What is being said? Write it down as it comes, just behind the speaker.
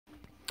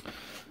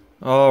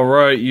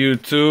Alright,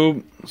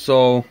 YouTube.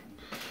 So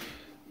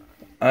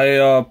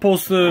I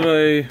posted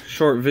a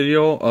short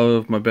video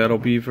of my battle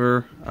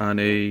beaver on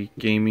a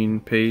gaming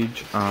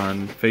page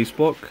on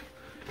Facebook,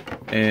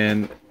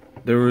 and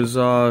there was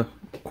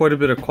quite a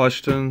bit of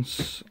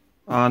questions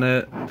on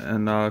it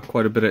and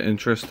quite a bit of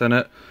interest in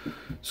it.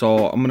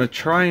 So I'm gonna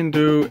try and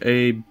do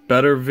a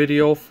better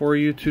video for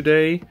you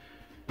today.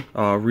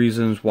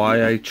 Reasons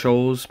why I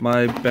chose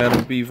my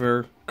battle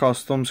beaver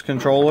customs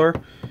controller,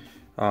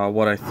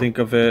 what I think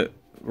of it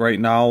right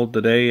now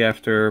today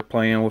after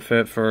playing with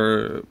it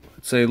for,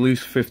 say, at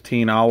least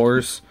 15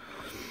 hours,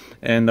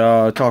 and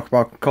talk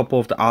about a couple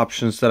of the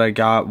options that I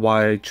got,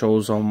 why I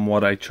chose them,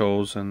 what I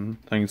chose,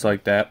 and things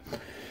like that.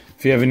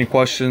 If you have any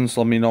questions,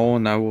 let me know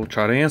and I will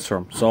try to answer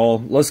them. So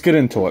let's get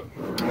into it.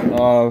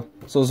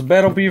 So it's a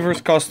Battle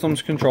Beaver's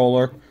Customs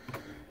controller.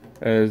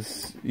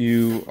 As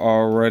you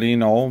already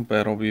know,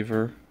 Battle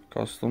Beaver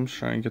Customs,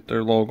 try and get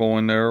their logo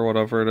in there or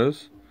whatever it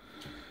is.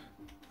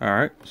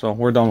 Alright, so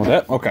we're done with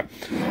that. Okay.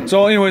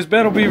 So anyways,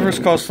 Battle Beaver's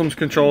Customs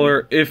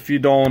controller, if you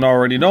don't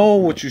already know,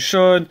 which you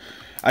should,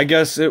 I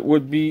guess it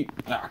would be...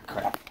 Ah,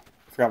 crap.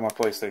 Forgot my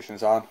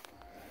PlayStation's on.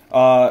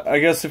 I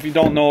guess if you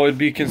don't know, it'd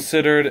be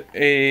considered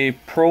a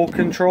pro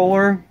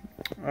controller,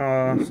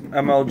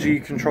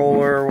 MLG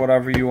controller,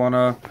 whatever you want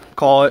to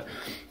call it.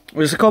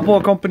 There's a couple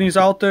of companies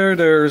out there.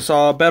 There's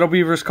Battle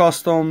Beaver's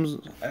Customs,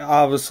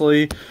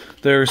 obviously.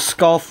 There's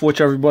Scuff, which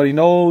everybody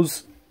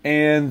knows.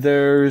 And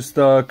there's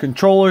the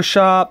Controller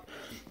Shop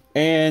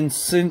and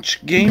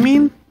Cinch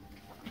Gaming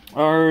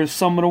are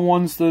some of the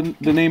ones, to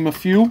name a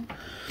few.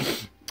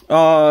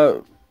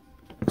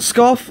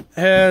 Scuff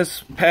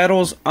has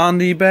paddles on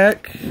the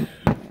back.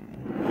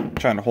 I'm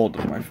trying to hold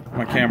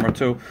my camera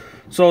too.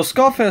 So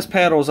Scuff has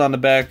paddles on the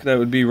back that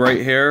would be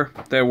right here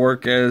that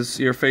work as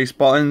your face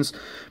buttons.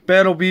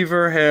 Battle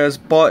Beaver has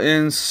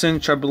buttons.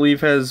 Cinch, I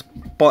believe, has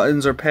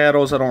buttons or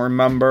paddles. I don't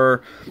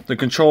remember. The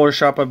Controller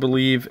Shop, I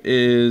believe,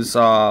 is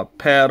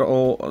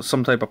paddle,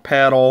 some type of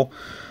paddle.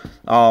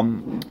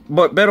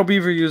 But Battle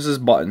Beaver uses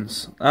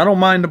buttons. I don't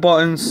mind the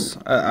buttons.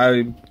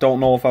 I don't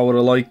know if I would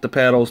have liked the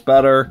paddles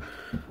better.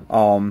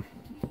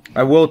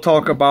 I will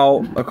talk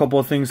about a couple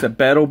of things that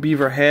Battle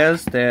Beaver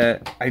has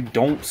that I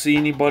don't see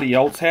anybody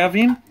else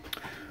having,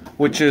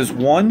 which is,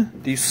 one,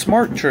 these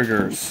smart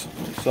triggers.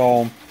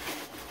 So,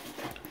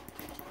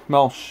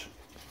 Melsh,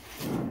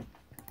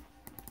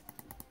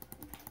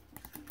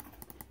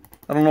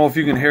 I don't know if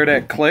you can hear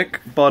that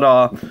click,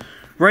 but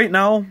right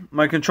now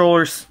my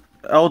controllers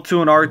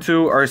L2 and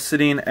R2 are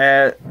sitting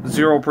at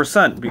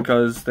 0%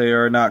 because they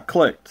are not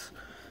clicked.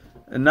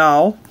 And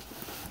now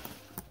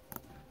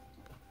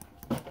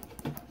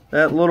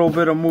that little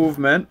bit of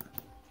movement,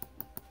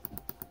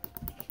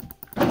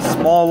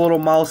 small little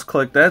mouse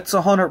click, that's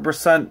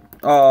 100%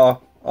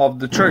 of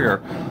the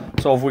trigger.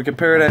 So if we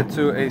compare that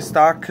to a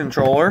stock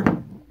controller,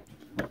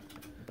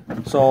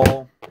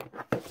 so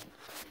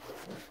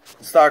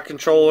stock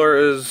controller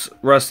is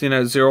resting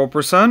at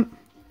 0%.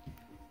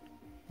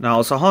 Now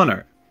it's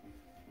 100.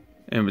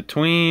 In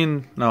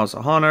between, now it's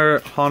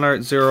 100,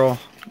 100, 0,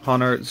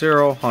 100,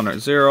 0, 100,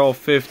 0,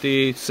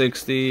 50,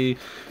 60,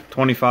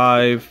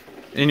 25,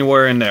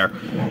 anywhere in there.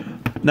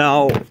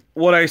 Now,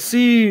 what I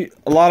see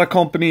a lot of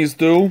companies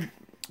do,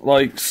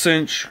 like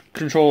Cinch,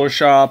 Controller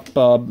Shop,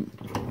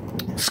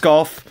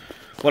 Scuff,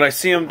 what I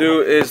see them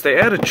do is they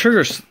add a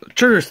trigger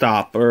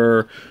stop,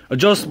 or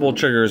adjustable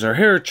triggers, or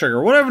hair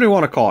trigger, whatever they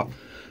want to call it.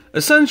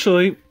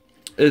 Essentially,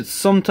 it's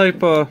some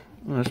type of...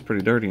 Oh, that's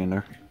pretty dirty in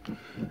there.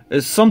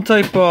 It's some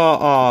type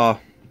of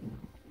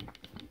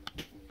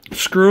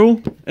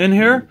screw in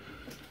here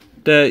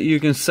that you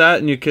can set,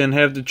 and you can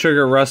have the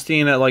trigger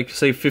resting at, like,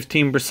 say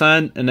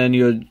 15%, and then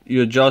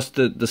you adjust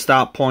the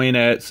stop point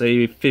at,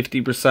 say,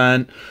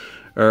 50%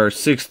 or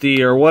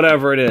 60 or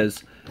whatever it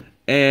is.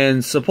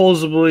 And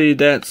supposedly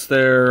that's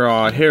their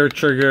hair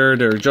trigger,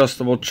 their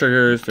adjustable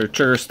triggers, their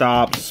trigger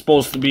stops. It's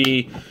supposed to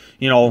be,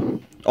 you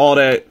know, all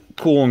that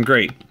cool and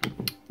great.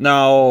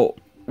 Now,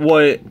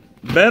 what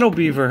Battle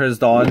Beaver has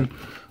done,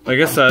 like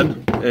I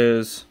said,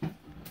 is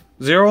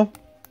 0,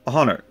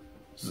 100.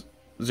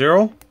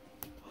 0,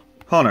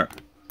 100.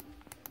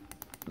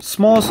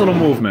 Smallest little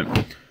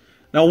movement.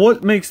 Now,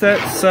 what makes that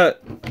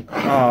set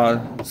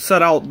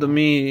out to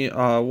me,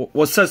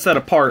 what sets that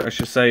apart, I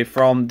should say,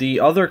 from the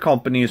other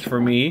companies for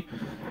me,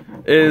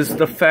 is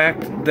the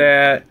fact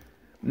that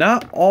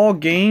not all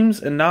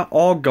games and not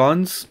all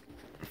guns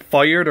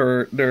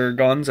fired their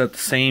guns at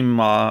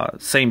the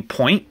same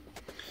point.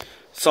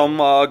 Some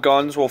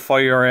guns will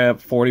fire at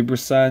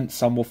 40%,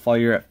 some will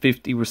fire at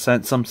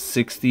 50%, some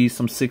 60,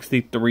 some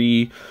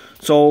 63.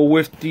 So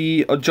with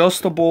the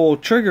adjustable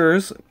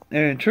triggers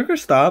and trigger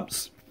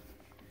stops,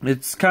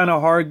 it's kind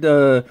of hard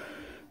to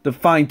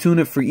fine-tune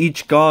it for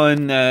each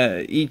gun,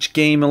 each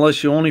game,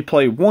 unless you only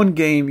play one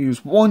game,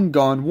 use one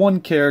gun, one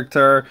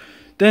character,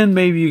 then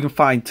maybe you can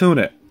fine-tune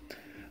it.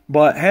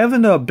 But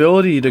having the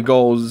ability to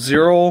go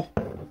 0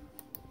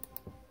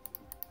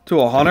 to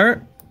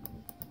 100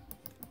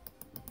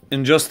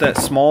 in just that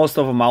smallest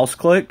of a mouse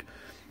click,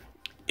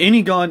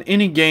 any gun,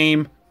 any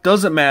game,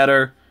 doesn't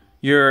matter.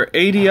 your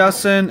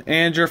ADSing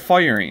and your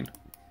firing.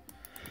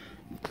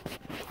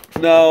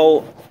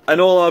 Now, I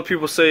know a lot of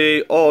people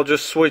say, oh,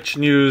 just switch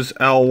and use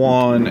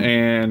L1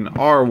 and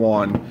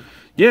R1.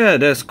 Yeah,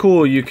 that's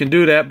cool, you can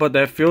do that, but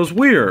that feels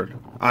weird.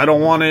 I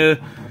don't want to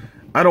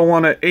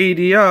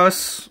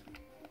ADS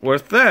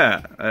with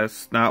that.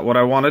 That's not what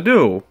I want to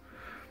do.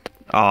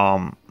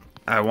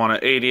 I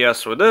want to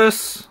ADS with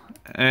this,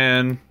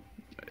 and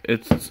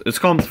it's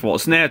comfortable.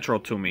 It's natural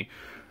to me.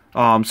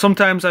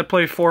 Sometimes I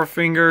play 4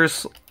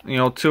 fingers, you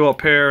know, 2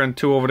 up here and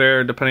 2 over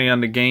there, depending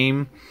on the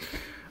game.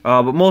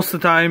 But most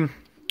of the time,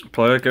 I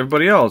play like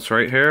everybody else.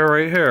 Right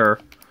here.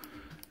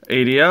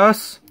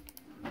 ADS,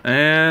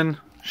 and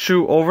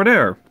shoot over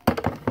there.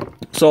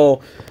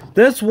 So,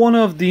 that's one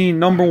of the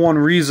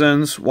 #1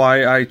 reasons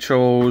why I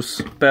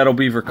chose Battle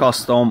Beaver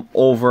Custom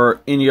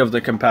over any of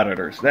the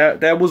competitors.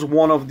 That was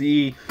one of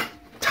the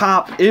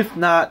top, if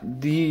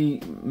not the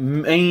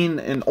main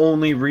and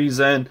only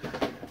reason,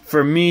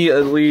 for me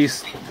at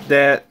least,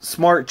 that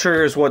Smart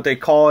Trigger is what they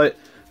call it.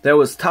 That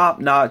was top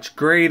notch,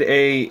 grade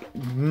A.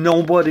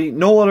 No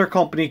other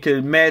company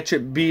could match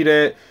it, beat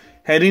it,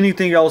 had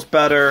anything else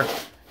better.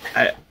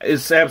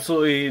 It's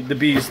absolutely the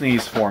bee's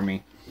knees for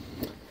me.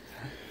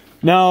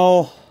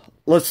 Now,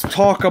 let's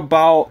talk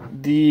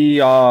about the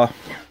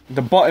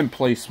button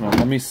placement.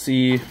 Let me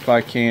see if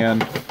I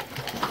can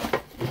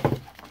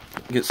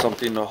get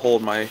something to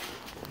hold my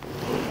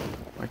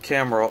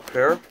camera up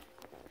here.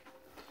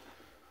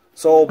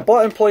 So,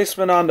 button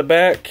placement on the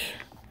back.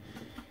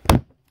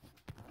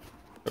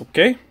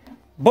 Okay,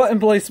 button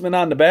placement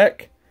on the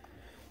back.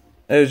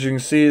 As you can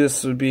see,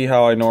 this would be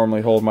how I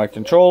normally hold my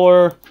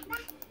controller.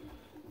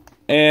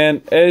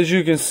 And as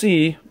you can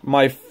see,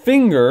 my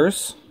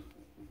fingers,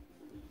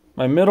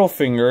 my middle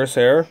fingers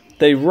here,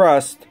 they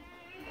rest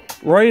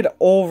right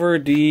over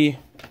the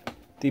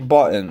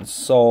buttons.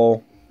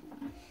 So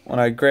when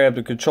I grab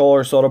the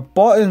controller, so the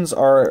buttons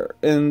are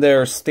in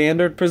their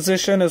standard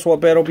position, is what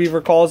Battle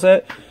Beaver calls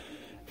it.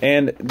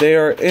 And they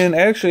are in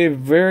actually a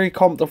very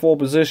comfortable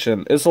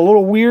position. It's a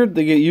little weird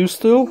to get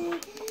used to.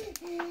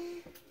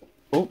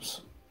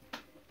 Oops.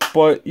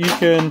 But you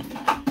can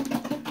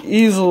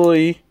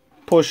easily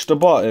push the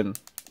button.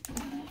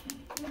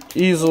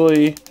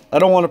 Easily. I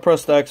don't want to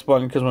press the X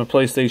button because my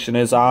PlayStation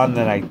is on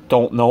and I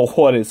don't know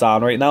what is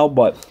on right now.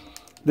 But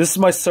this is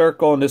my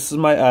circle and this is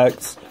my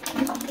X.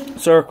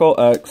 Circle,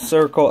 X,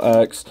 circle,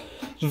 X.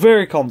 It's a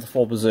very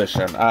comfortable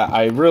position.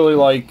 I really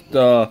like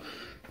the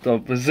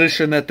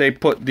position that they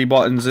put the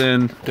buttons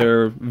in.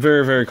 They're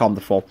very, very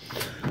comfortable.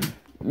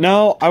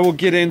 Now, I will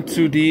get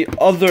into the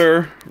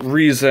other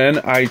reason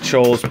I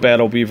chose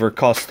Battle Beaver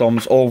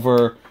Customs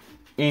over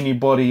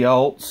anybody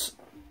else.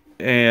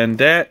 And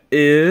that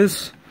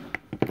is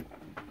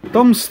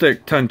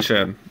thumbstick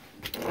tension.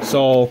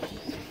 So,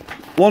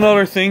 one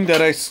other thing that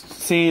I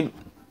seen...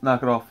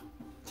 Knock it off.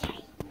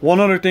 One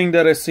other thing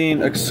that I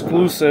seen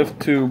exclusive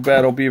to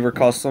Battle Beaver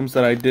Customs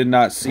that I did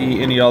not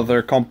see any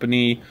other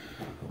company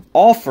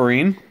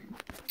offering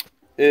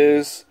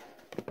is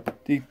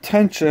the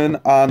tension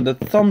on the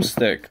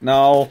thumbstick.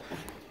 Now,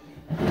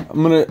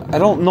 I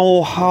don't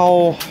know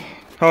how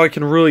I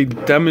can really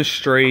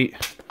demonstrate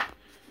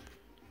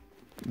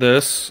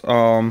this.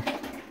 Oh,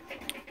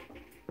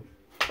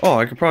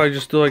 I could probably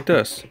just do like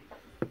this.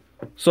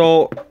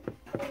 So,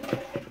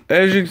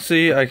 as you can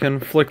see, I can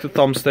flick the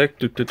thumbstick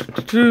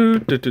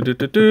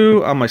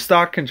on my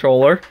stock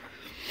controller,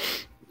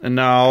 and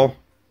now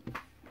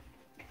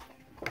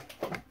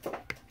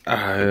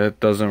it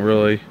doesn't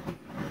really,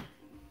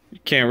 you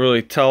can't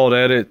really tell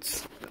that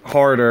it's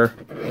harder.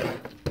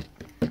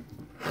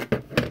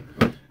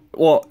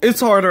 Well,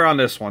 it's harder on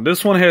this one.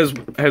 This one has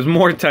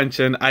more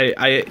tension.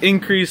 I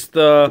increased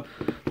the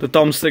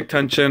thumbstick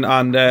tension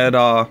on that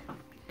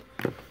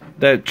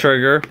that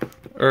trigger.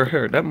 Or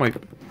here, that might.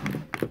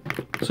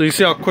 So you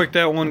see how quick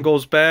that one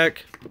goes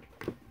back?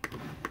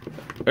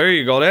 There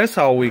you go. That's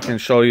how we can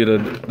show you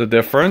the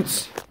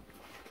difference.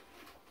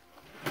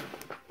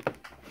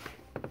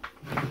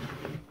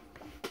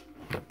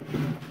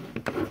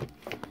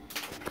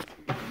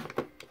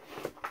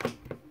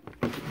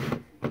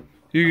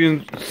 You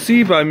can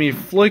see by me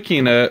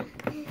flicking it.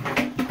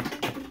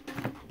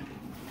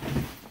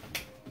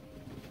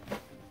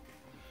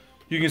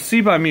 You can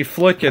see by me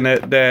flicking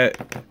it that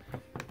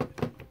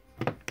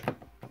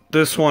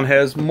this one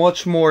has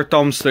much more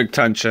thumbstick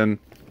tension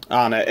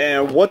on it.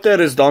 And what that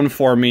has done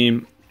for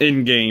me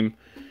in-game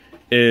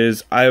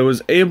is I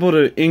was able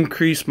to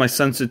increase my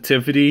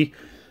sensitivity.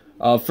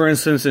 For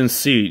instance, in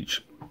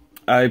Siege,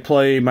 I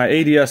play, my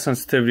ADS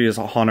sensitivity is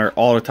 100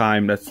 all the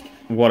time. That's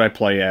what I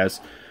play as.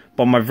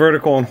 But my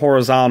vertical and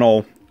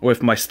horizontal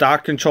with my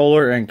stock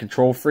controller and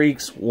Control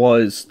Freaks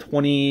was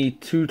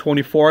 22,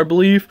 24, I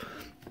believe.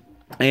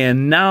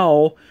 And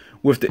now,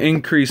 with the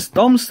increased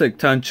thumbstick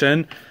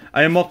tension,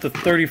 I am up to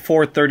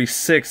 34,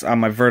 36 on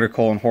my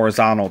vertical and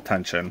horizontal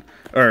tension,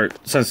 or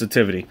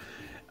sensitivity.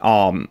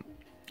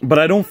 But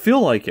I don't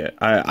feel like it.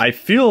 I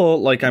feel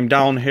like I'm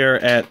down here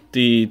at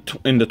in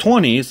the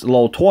 20s,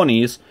 low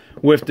 20s,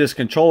 with this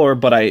controller,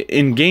 but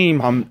in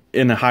game, I'm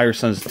in a higher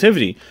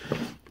sensitivity.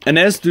 And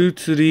that's due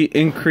to the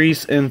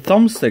increase in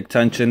thumbstick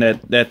tension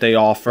that they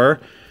offer.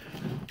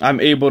 I'm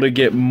able to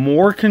get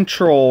more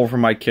control over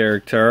my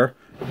character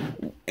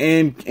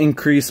and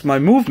increase my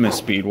movement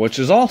speed, which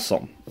is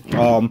awesome.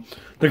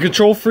 The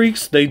control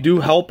freaks, they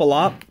do help a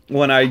lot.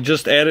 When I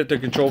just added the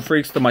control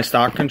freaks to my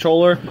stock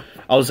controller,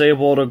 I was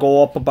able to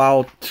go up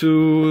about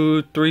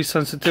 2-3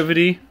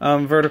 sensitivity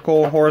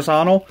vertical and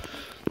horizontal.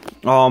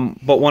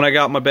 But when I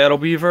got my Battle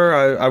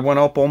Beaver, I went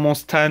up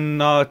almost 10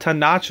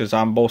 notches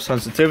on both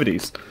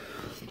sensitivities.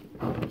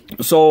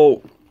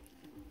 So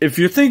if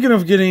you're thinking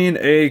of getting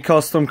a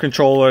custom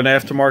controller, an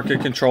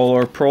aftermarket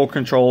controller, pro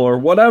controller,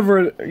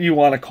 whatever you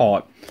want to call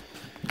it,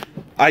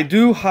 I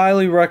do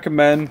highly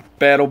recommend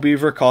Battle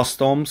Beaver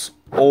Customs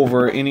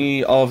over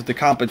any of the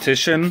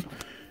competition.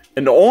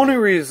 And the only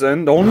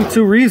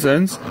two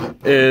reasons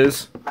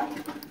is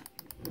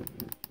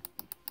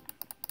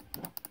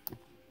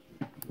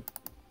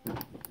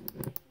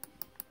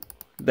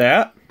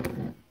that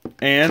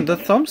and the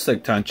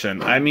thumbstick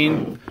tension. I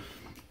mean,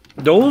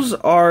 those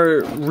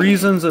are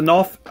reasons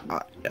enough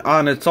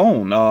on its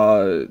own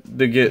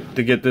to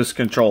get this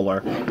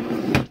controller.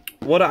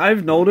 What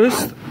I've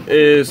noticed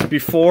is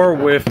before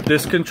with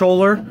this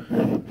controller,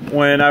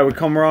 when I would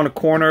come around a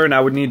corner and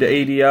I would need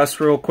the ADS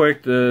real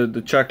quick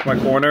to check my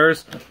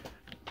corners,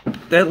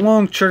 that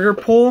long trigger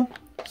pull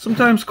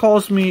sometimes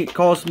caused me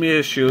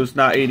issues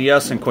not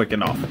ADSing quick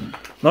enough.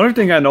 Another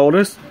thing I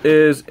noticed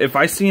is if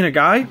I seen a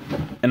guy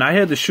and I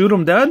had to shoot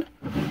him dead,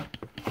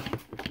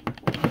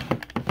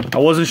 I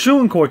wasn't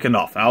shooting quick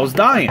enough. I was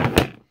dying.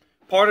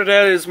 Part of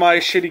that is my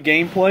shitty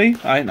gameplay.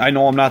 I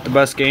know I'm not the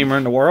best gamer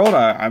in the world.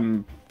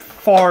 I'm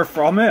far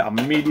from it. I'm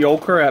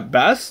mediocre at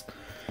best.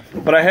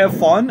 But I have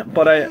fun.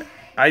 But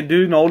I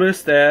do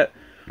notice that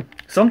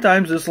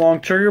sometimes this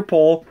long trigger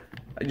pull,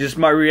 just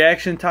my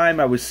reaction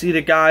time, I would see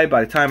the guy.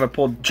 By the time I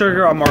pulled the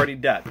trigger, I'm already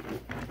dead.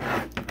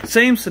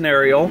 Same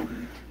scenario.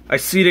 I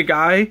see the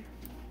guy,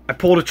 I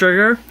pull the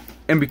trigger,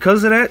 and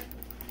because of that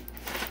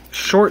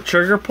short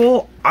trigger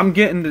pull, I'm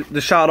getting the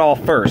shot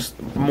off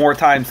first, more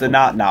times than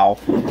not now.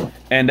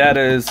 And that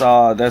is,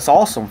 that's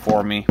awesome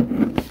for me.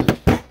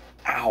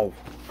 Ow.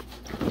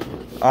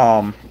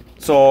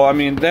 So, I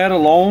mean, that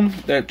alone,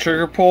 that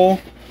trigger pull,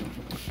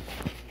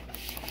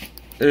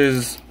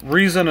 is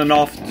reason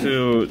enough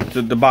to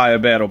buy a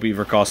Battle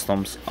Beaver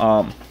Customs.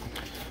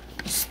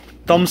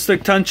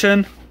 Thumbstick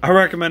tension, I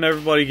recommend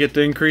everybody get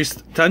the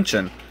increased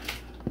tension.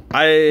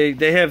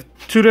 They have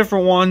two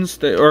different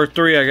ones, or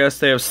three, I guess.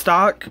 They have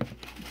stock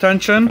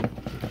tension,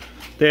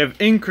 they have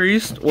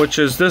increased, which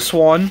is this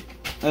one,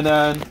 and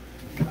then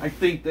I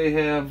think they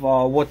have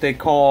what they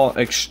call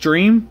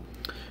extreme.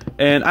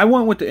 And I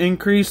went with the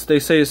increase. They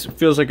say it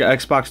feels like an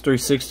Xbox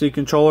 360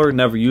 controller.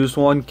 Never used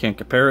one, can't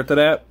compare it to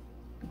that.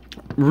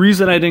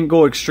 Reason I didn't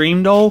go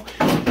extreme though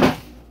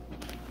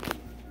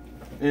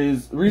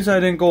is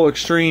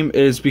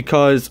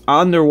because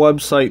on their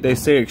website they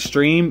say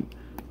extreme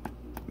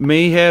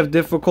may have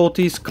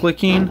difficulties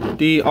clicking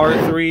the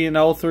R3 and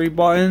L3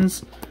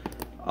 buttons.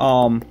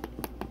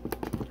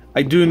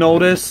 I do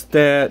notice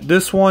that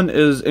this one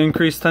is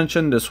increased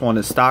tension, this one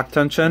is stock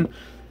tension.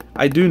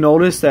 I do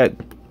notice that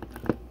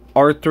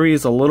R3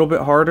 is a little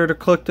bit harder to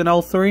click than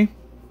L3,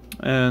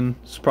 and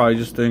it's probably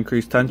just the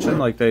increased tension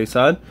like they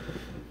said.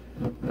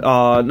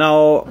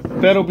 Now,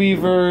 Battle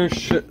Beaver,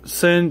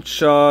 Cinch,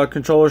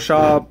 Controller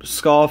Shop,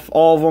 Scuff,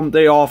 all of them,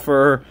 they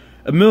offer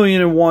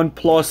 1,000,001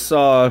 plus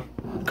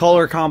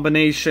color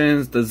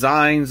combinations,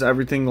 designs,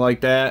 everything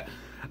like that.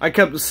 I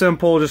kept it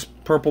simple,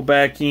 just purple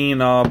backing,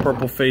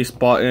 purple face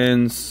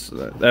buttons.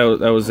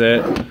 That was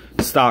it.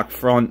 Stock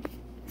front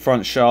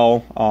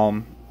shell.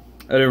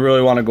 I didn't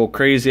really want to go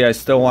crazy. I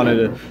still wanted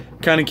to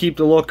kind of keep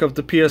the look of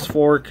the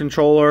PS4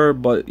 controller,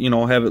 but you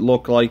know, have it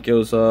look like it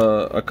was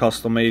a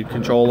custom-made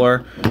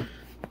controller.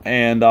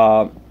 And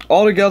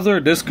altogether,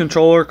 this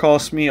controller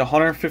cost me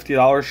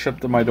 $150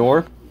 shipped to my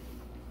door.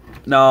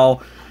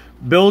 Now,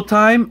 build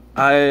time,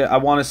 I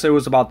want to say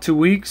was about 2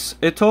 weeks.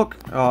 It took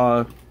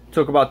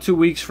about 2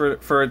 weeks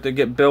for it to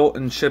get built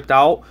and shipped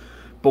out.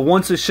 But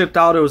once it shipped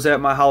out, it was at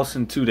my house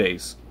in 2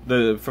 days.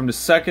 From the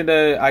second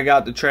that I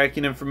got the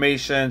tracking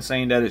information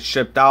saying that it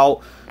shipped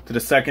out to the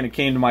second it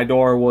came to my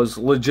door was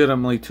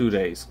legitimately 2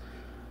 days.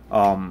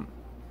 From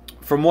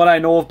what I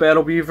know of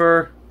Battle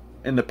Beaver,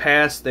 in the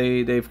past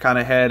they've kind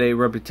of had a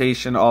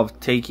reputation of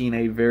taking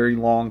a very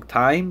long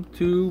time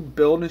to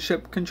build and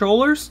ship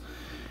controllers.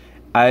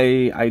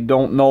 I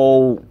don't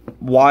know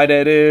why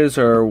that is,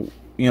 or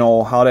you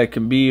know how that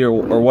can be, or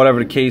whatever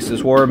the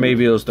cases were.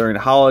 Maybe it was during the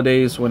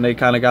holidays when they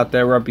kind of got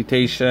that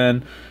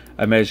reputation.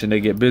 I imagine they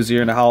get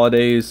busier in the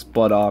holidays,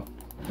 but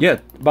yeah,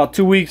 about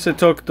 2 weeks it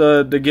took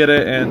to get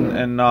it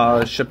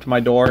and shipped to my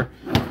door.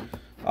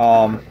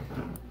 I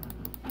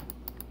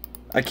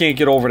can't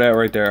get over that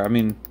right there. I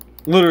mean,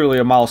 literally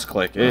a mouse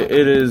click.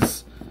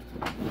 It's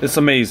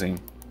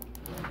amazing.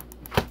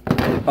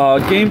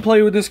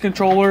 Gameplay with this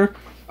controller,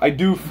 I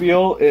do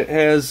feel it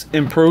has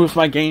improved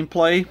my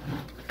gameplay.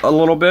 a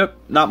little bit,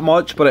 not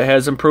much, but it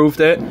has improved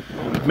it,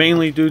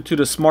 mainly due to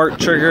the smart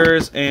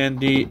triggers and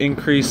the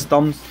increased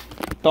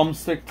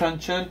thumbstick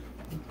tension.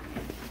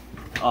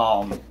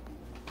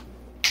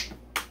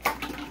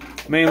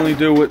 Mainly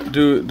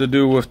to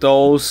do with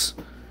those.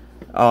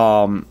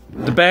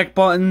 The back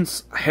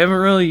buttons, I haven't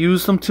really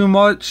used them too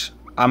much.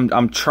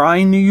 I'm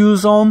trying to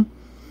use them,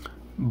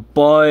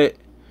 but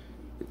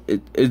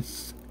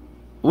it's,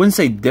 I wouldn't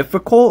say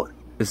difficult.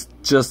 It's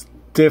just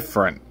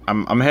different.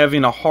 I'm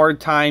having a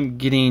hard time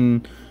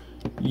getting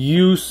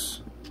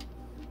used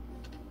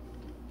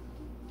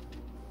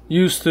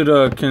to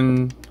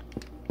the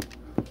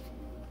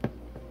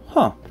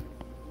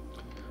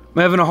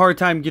I'm having a hard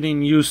time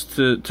getting used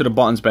to the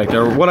buttons back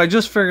there. What I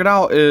just figured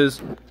out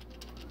is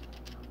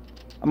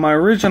on my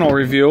original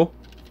review,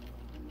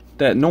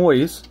 that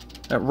noise,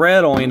 that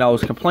rattling, I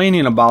was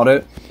complaining about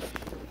it,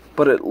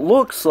 but it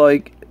looks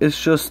like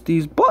it's just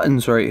these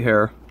buttons right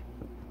here.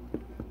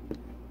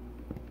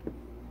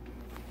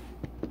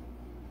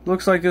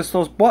 Looks like it's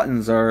those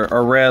buttons are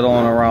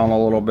rattling around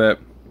a little bit.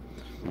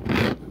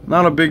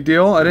 Not a big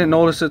deal. I didn't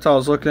notice it till I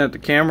was looking at the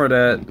camera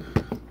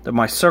that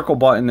my circle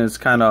button is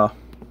kind of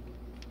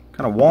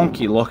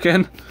wonky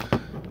looking.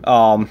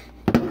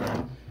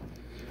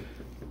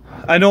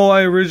 I know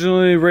I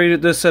originally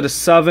rated this at a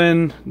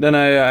 7, then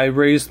I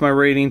raised my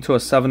rating to a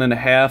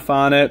 7.5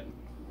 on it.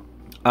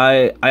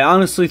 I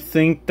honestly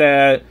think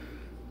that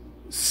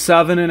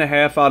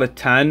 7.5 out of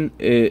 10,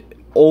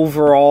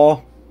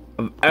 overall,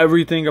 of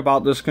everything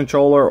about this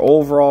controller,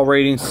 overall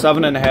rating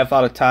 7.5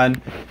 out of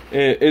 10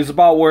 is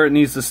about where it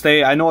needs to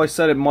stay. I know I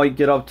said it might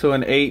get up to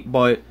an 8,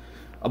 but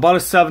about a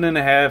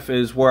 7.5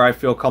 is where I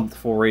feel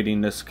comfortable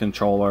rating this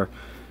controller.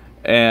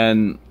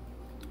 And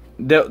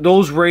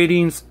those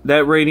ratings,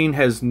 that rating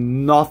has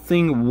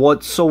nothing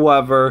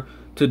whatsoever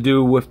to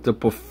do with the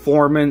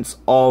performance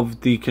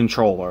of the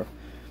controller.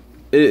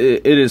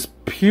 It is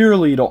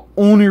purely the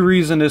only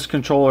reason this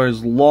controller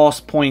has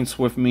lost points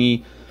with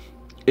me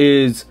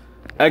is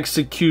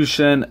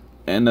execution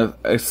and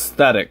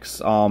aesthetics.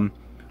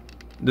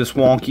 This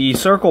wonky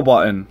circle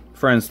button,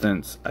 for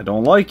instance, I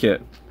don't like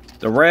it.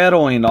 The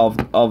rattling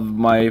of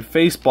my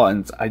face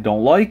buttons, I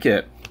don't like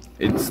it.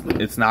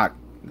 It's not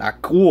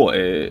cool.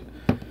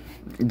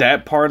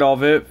 That part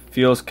of it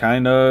feels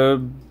kind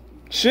of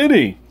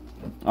shitty.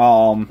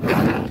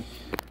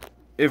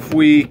 If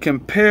we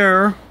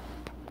compare,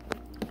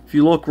 if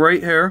you look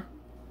right here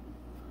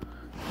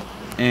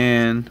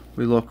and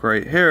we look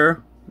right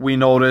here, we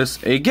notice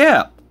a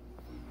gap.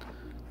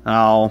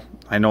 Now,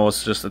 I know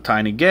it's just a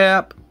tiny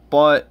gap,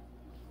 but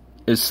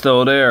it's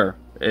still there.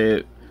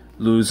 It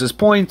loses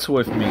points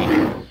with me.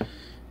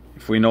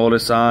 If we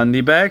notice on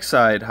the back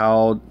side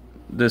how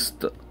this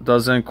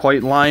doesn't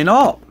quite line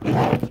up.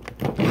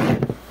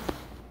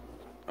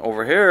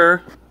 Over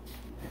here,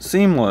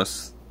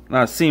 seamless.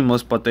 Not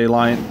seamless, but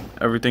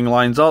everything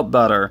lines up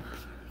better.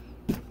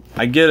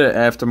 I get it,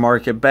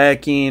 aftermarket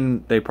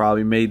backing, they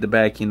probably made the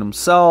backing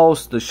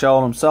themselves, the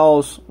shell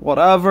themselves,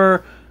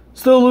 whatever.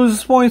 Still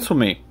loses points for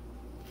me.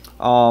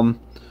 My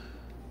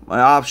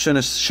option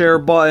is share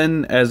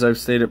button, as I've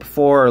stated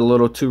before, a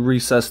little too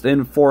recessed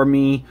in for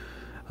me,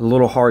 a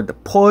little hard to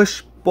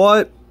push,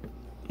 but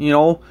you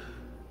know,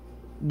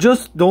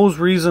 just those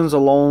reasons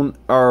alone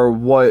are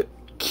what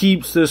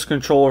keeps this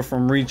controller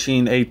from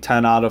reaching a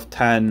 10 out of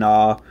 10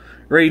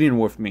 rating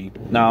with me.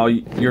 Now,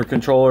 your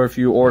controller, if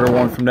you order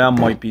one from them,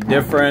 might be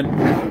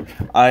different.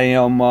 I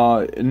am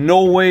in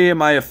no way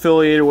am I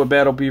affiliated with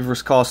Battle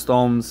Beavers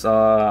Customs.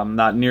 I'm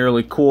not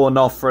nearly cool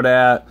enough for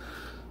that.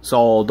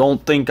 So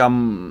don't think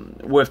I'm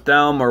with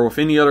them or with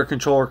any other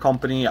controller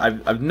company.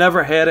 I've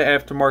never had an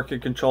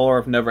aftermarket controller.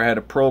 I've never had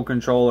a pro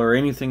controller or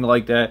anything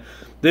like that.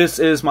 This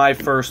is my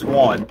first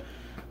one.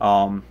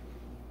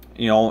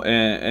 You know,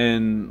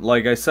 and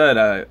like I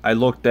said, I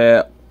looked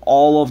at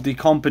all of the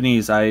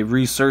companies. I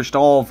researched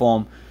all of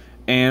them.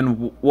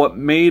 And what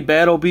made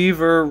Battle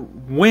Beaver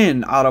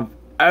win out of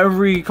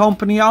every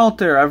company out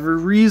there, every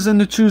reason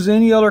to choose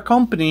any other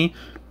company,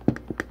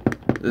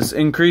 is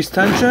increased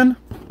tension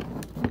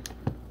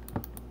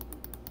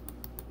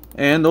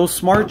and those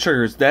smart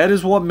triggers. That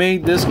is what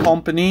made this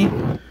company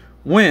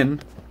win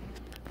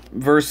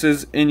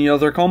versus any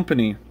other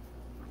company.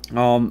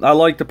 I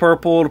like the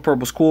purple. The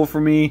purple's cool for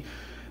me.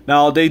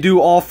 Now, they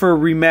do offer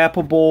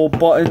remappable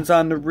buttons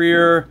on the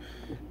rear.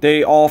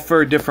 They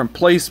offer different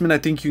placement. I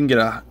think you can get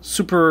a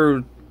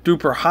super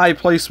duper high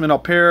placement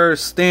up here,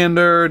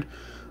 standard,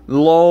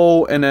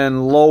 low, and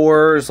then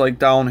lower is like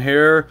down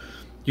here.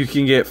 You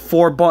can get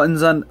 4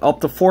 buttons on, up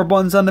to 4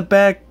 buttons on the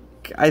back.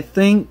 I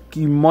think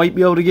you might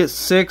be able to get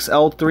 6,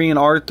 L3 and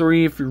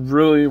R3 if you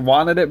really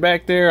wanted it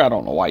back there. I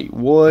don't know why you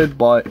would,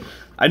 but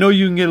I know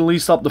you can get at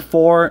least up to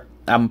 4.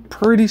 I'm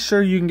pretty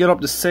sure you can get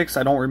up to 6.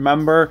 I don't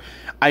remember.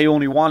 I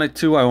only wanted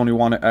 2. I only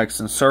wanted X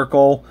and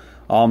circle.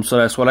 So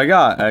that's what I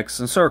got. X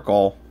and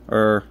circle.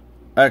 Or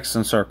X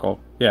and circle.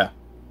 Yeah.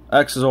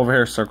 X is over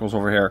here. Circle's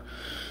over here.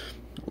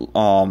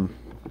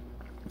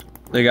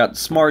 They got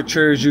smart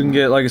triggers. You can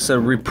get, like I said,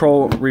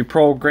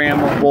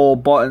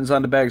 reprogrammable buttons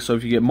on the back. So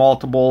if you get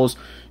multiples,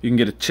 you can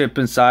get a chip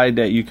inside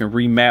that you can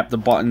remap the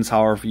buttons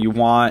however you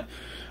want.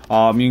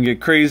 You can get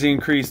crazy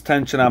increased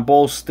tension on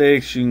both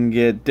sticks. You can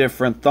get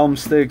different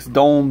thumbsticks,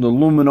 domed,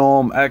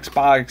 aluminum,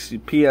 Xbox,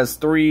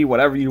 PS3,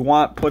 whatever you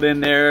want put in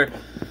there.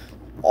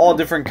 All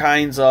different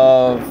kinds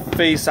of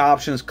face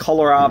options,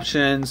 color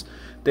options.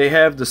 They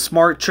have the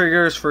smart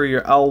triggers for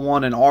your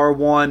L1 and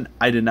R1.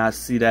 I did not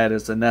see that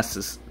as a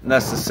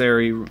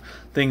necessary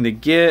thing to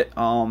get.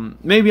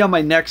 Maybe on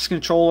my next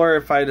controller,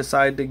 if I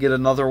decide to get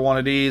another one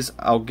of these,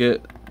 I'll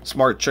get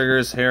smart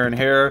triggers here and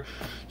here,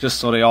 just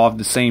so they all have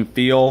the same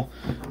feel.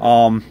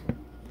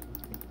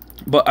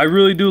 But I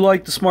really do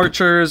like the smart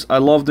triggers. I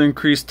love the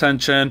increased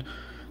tension.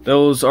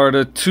 Those are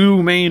the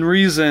two main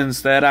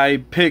reasons that I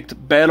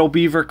picked Battle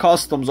Beaver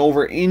Customs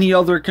over any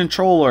other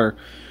controller.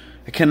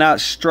 I cannot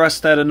stress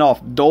that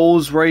enough.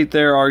 Those right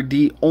there are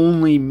the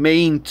only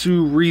main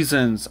two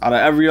reasons out of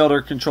every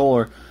other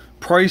controller.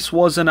 Price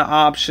wasn't an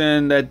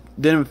option, that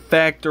didn't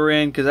factor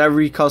in, because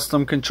every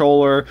custom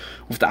controller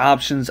with the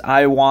options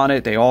I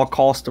wanted, they all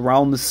cost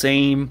around the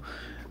same.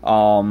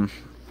 You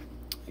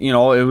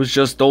know, it was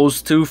just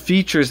those two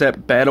features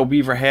that Battle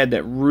Beaver had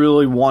that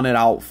really won it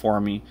out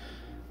for me.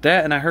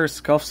 That, and I heard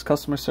Scuff's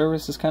customer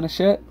service is kind of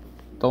shit.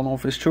 Don't know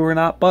if it's true or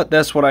not, but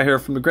that's what I hear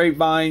from the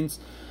grapevines.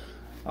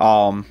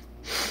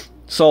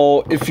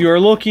 So if you're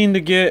looking to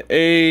get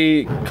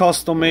a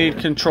custom made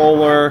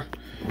controller,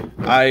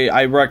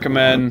 I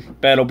recommend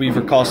Battle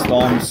Beaver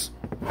Customs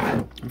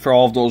for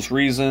all of those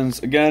reasons.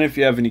 Again, if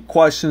you have any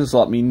questions,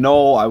 let me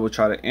know. I will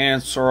try to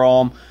answer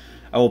them.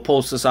 I will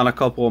post this on a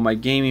couple of my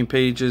gaming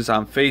pages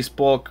on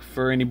Facebook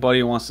for anybody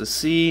who wants to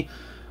see.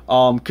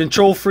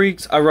 Control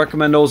Freaks, I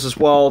recommend those as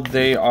well.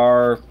 They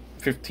are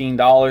 $15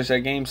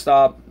 at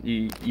GameStop.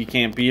 You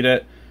can't beat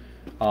it.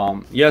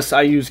 Yes,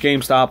 I use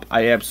GameStop.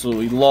 I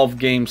absolutely love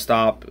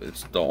GameStop.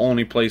 It's the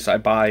only place I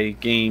buy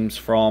games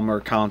from, or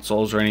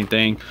consoles or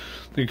anything.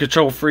 The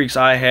Control Freaks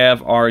I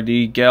have are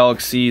the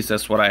Galaxies.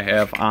 That's what I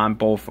have on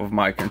both of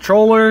my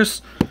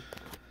controllers.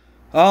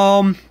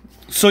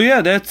 So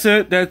yeah, that's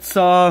it. That's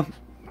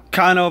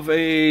kind of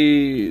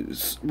a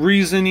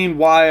reasoning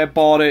why I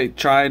bought it.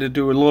 Try to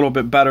do a little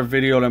bit better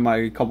video than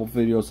my couple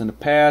videos in the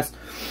past.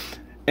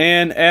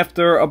 And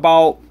after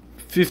about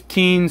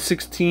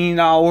 15-16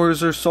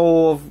 hours or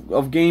so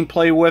of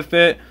gameplay with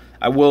it,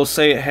 I will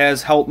say it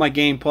has helped my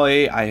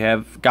gameplay. I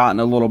have gotten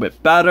a little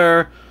bit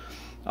better.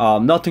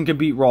 Nothing can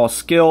beat raw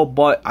skill,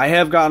 but I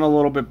have gotten a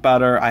little bit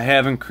better. I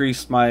have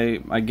increased my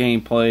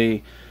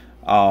gameplay,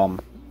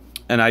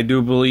 and I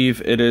do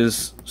believe it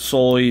is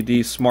solely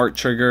the smart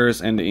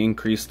triggers and the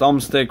increased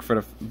thumbstick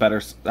for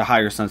the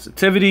higher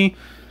sensitivity.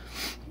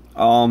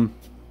 So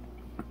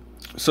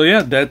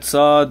yeah, that's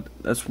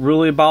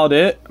really about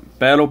it.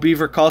 Battle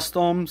Beaver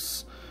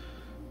Customs.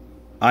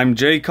 I'm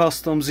J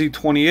Custom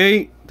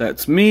Z28.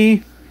 That's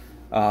me.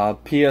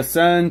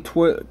 PSN,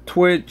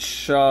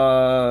 Twitch,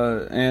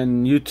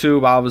 and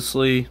YouTube.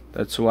 Obviously,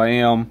 that's who I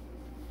am.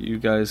 You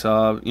guys,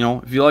 you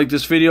know, if you like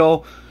this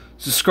video,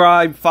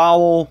 subscribe,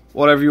 follow,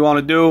 whatever you want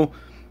to do.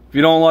 If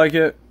you don't like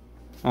it,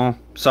 oh,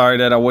 sorry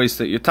that I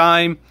wasted your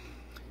time.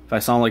 If I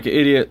sound like an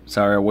idiot,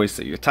 sorry I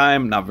wasted your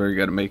time. Not very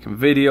good at making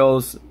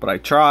videos, but I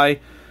try.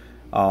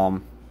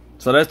 So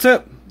that's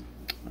it.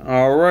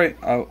 Alright.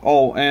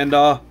 Oh, and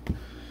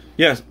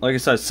yes, like I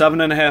said,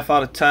 7.5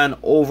 out of 10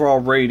 overall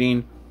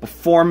rating.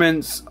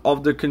 Performance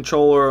of the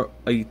controller,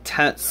 a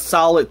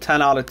solid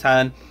 10 out of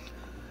 10.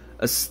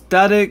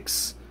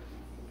 Aesthetics,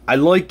 I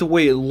like the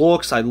way it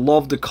looks. I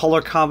love the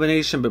color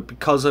combination, but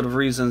because of the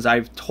reasons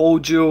I've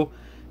told you,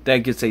 that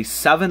gets a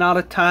 7 out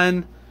of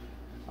 10.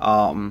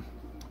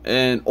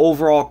 And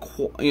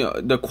overall, you know,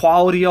 the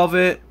quality of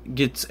it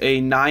gets a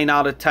 9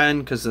 out of 10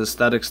 because the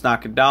aesthetics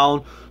knock it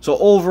down. So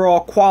overall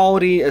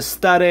quality,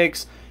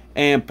 aesthetics,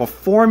 and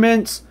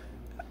performance,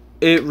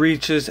 it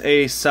reaches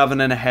a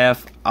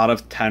 7.5 out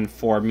of 10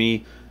 for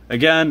me.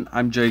 Again,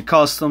 I'm J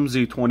Custom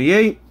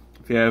Z28.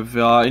 If you have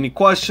any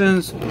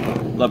questions,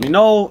 let me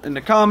know in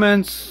the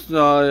comments.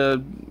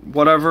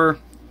 Whatever,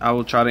 I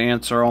will try to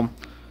answer them.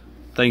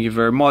 Thank you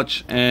very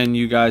much, and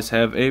you guys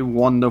have a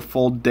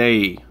wonderful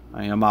day.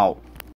 I am out.